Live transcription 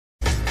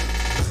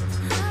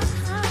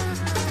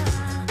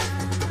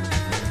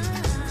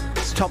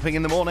Topping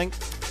in the morning,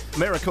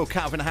 Miracle,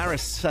 Calvin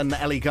Harris and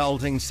Ellie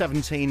Goulding,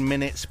 17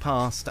 minutes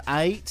past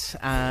 8.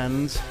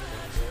 And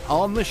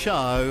on the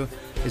show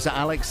is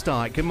Alex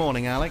Dyke. Good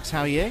morning, Alex.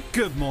 How are you?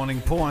 Good morning,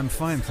 Paul. I'm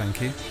fine,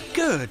 thank you.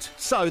 Good.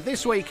 So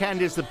this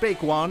weekend is the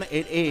big one.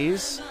 It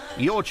is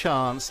your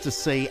chance to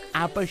see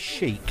Abba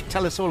Chique.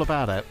 Tell us all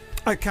about it.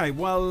 Okay,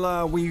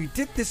 well, we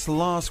did this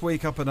last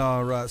week up at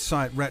our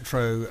site,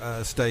 Retro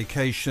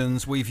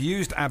Staycations. We've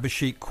used Abba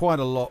Chique quite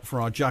a lot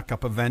for our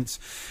jack-up events,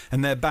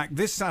 and they're back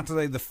this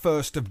Saturday, the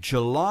 1st of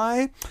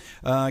July.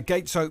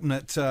 Gates open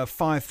at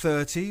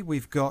 5:30.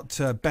 We've got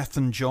Beth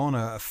and John,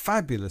 a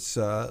fabulous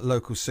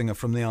local singer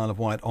from the Isle of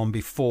Wight, on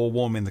before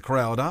warming the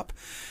crowd up.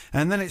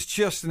 And then it's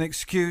just an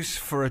excuse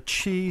for a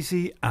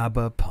cheesy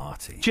ABBA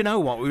party. Do you know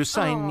what? We were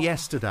saying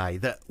yesterday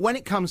that when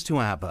it comes to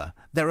ABBA,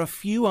 there are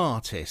few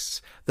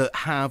artists that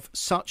have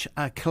such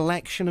a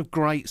collection of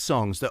great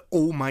songs that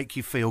all make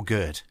you feel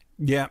good.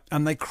 Yeah,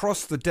 and they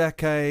cross the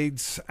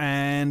decades,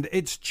 and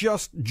it's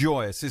just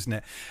joyous, isn't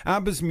it?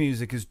 ABBA's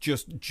music is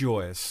just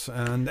joyous,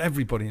 and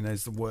everybody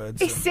knows the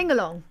words. It's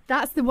sing-along.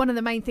 That's one of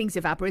the main things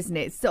of ABBA, isn't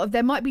it? Sort of,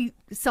 there might be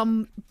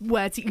some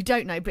words that you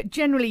don't know, but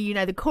generally, you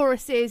know, the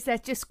choruses, they're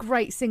just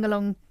great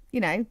sing-along, you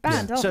know,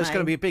 band, aren't So it's they?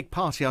 going to be a big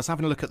party. I was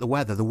having a look at the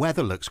weather. The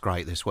weather looks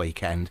great this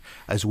weekend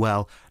as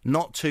well.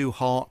 Not too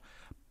hot,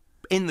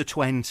 in the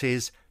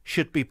 20s.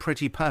 Should be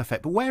pretty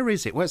perfect. But where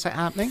is it? Where's it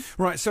happening?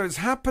 Right, so it's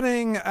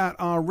happening at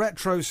our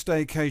Retro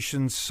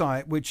Staycation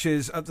site, which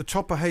is at the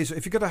top of Hazel.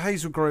 If you go to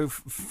Hazel Grove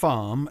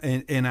Farm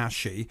in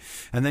Ashy,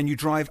 and then you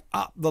drive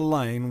up the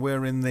lane,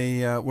 we're in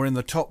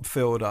the top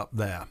field up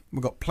there.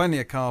 We've got plenty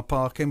of car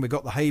parking. We've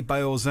got the hay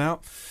bales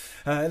out.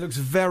 It looks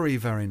very,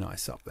 very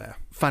nice up there.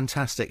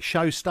 Fantastic.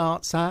 Show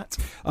starts at?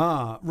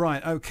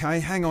 Right, okay,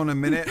 hang on a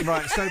minute.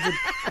 Right, so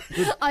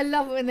I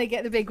love it when they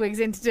get the big wigs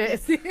in to do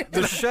it.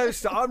 the show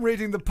I'm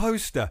reading the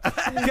poster.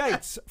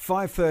 Gates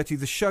 5:30.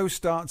 The show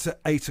starts at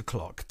 8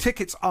 o'clock.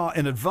 Tickets are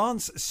in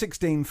advance,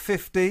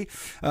 $16.50.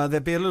 They'll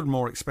be a little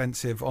more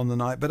expensive on the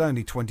night, but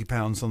only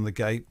 £20 on the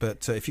gate.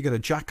 But if you go to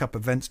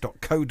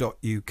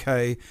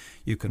jackupevents.co.uk,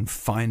 you can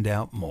find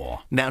out more.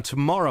 Now,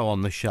 tomorrow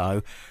on the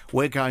show,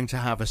 we're going to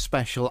have a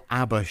special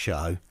ABBA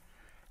show.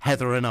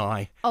 Heather and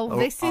I.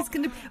 This is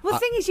going to... Well, the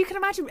thing is, you can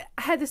imagine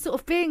Heather sort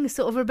of being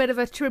sort of a bit of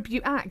a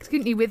tribute act,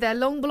 couldn't you, with their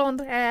long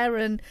blonde hair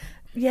and...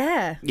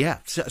 Yeah. Yeah,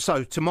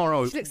 so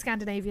tomorrow... She looks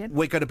Scandinavian.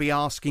 We're going to be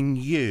asking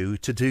you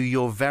to do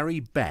your very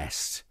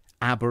best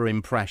ABBA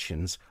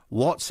impressions.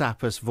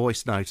 WhatsApp us,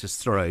 voice note us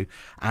through,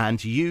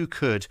 and you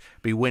could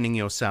be winning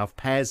yourself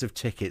pairs of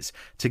tickets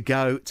to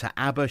go to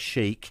Abba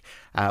Chique,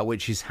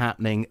 which is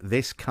happening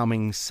this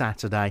coming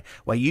Saturday,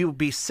 where you'll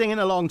be singing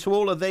along to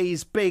all of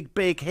these big,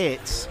 big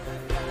hits.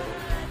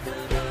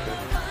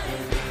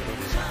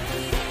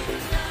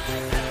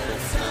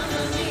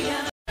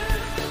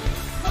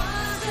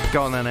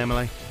 Go on then,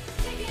 Emily.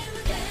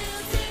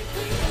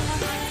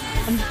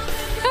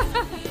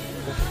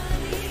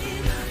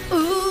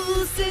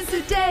 Ooh, since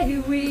the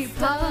day we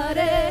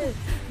parted,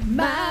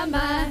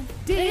 my,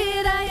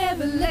 did I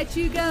ever let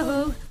you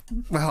go?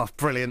 Oh,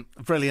 brilliant,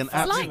 brilliant.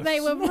 It's like they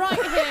were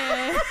right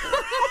here.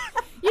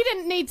 You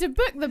didn't need to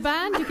book the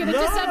band. You could have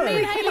just had me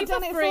and Haley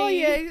done for it free. for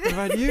you. What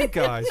about you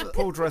guys?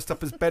 Paul dressed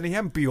up as Benny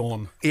and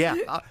Bjorn. Yeah,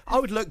 I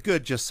would look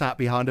good just sat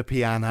behind a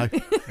piano,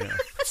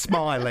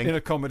 smiling. In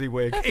a comedy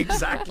wig.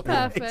 Exactly,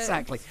 Perfect.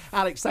 exactly.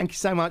 Alex, thank you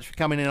so much for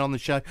coming in on the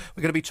show.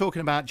 We're going to be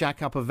talking about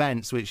Jack Up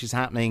Events, which is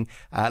happening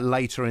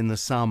later in the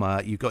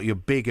summer. You've got your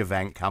big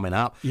event coming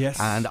up. Yes.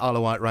 And Isle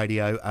of Wight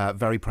Radio,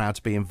 very proud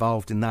to be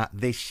involved in that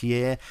this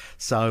year.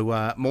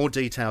 So more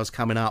details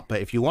coming up. But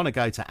if you want to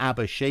go to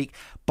Abba Chique,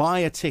 buy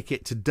a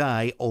ticket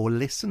today or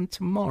listen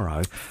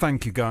tomorrow.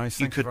 Thank you, guys.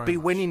 You Thank could very be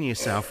much. winning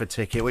yourself a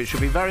ticket, which would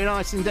be very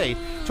nice indeed.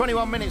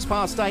 21 minutes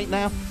past 8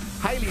 now.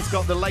 Haley's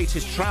got the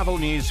latest travel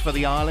news for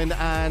the island,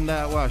 and,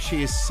 well,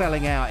 she is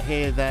selling out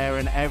here, there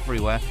and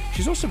everywhere.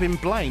 She's also been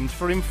blamed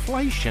for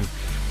inflation.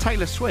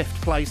 Taylor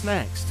Swift plays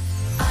next.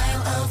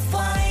 Isle of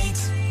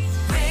Wight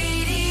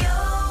Radio.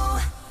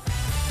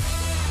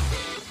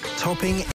 Topping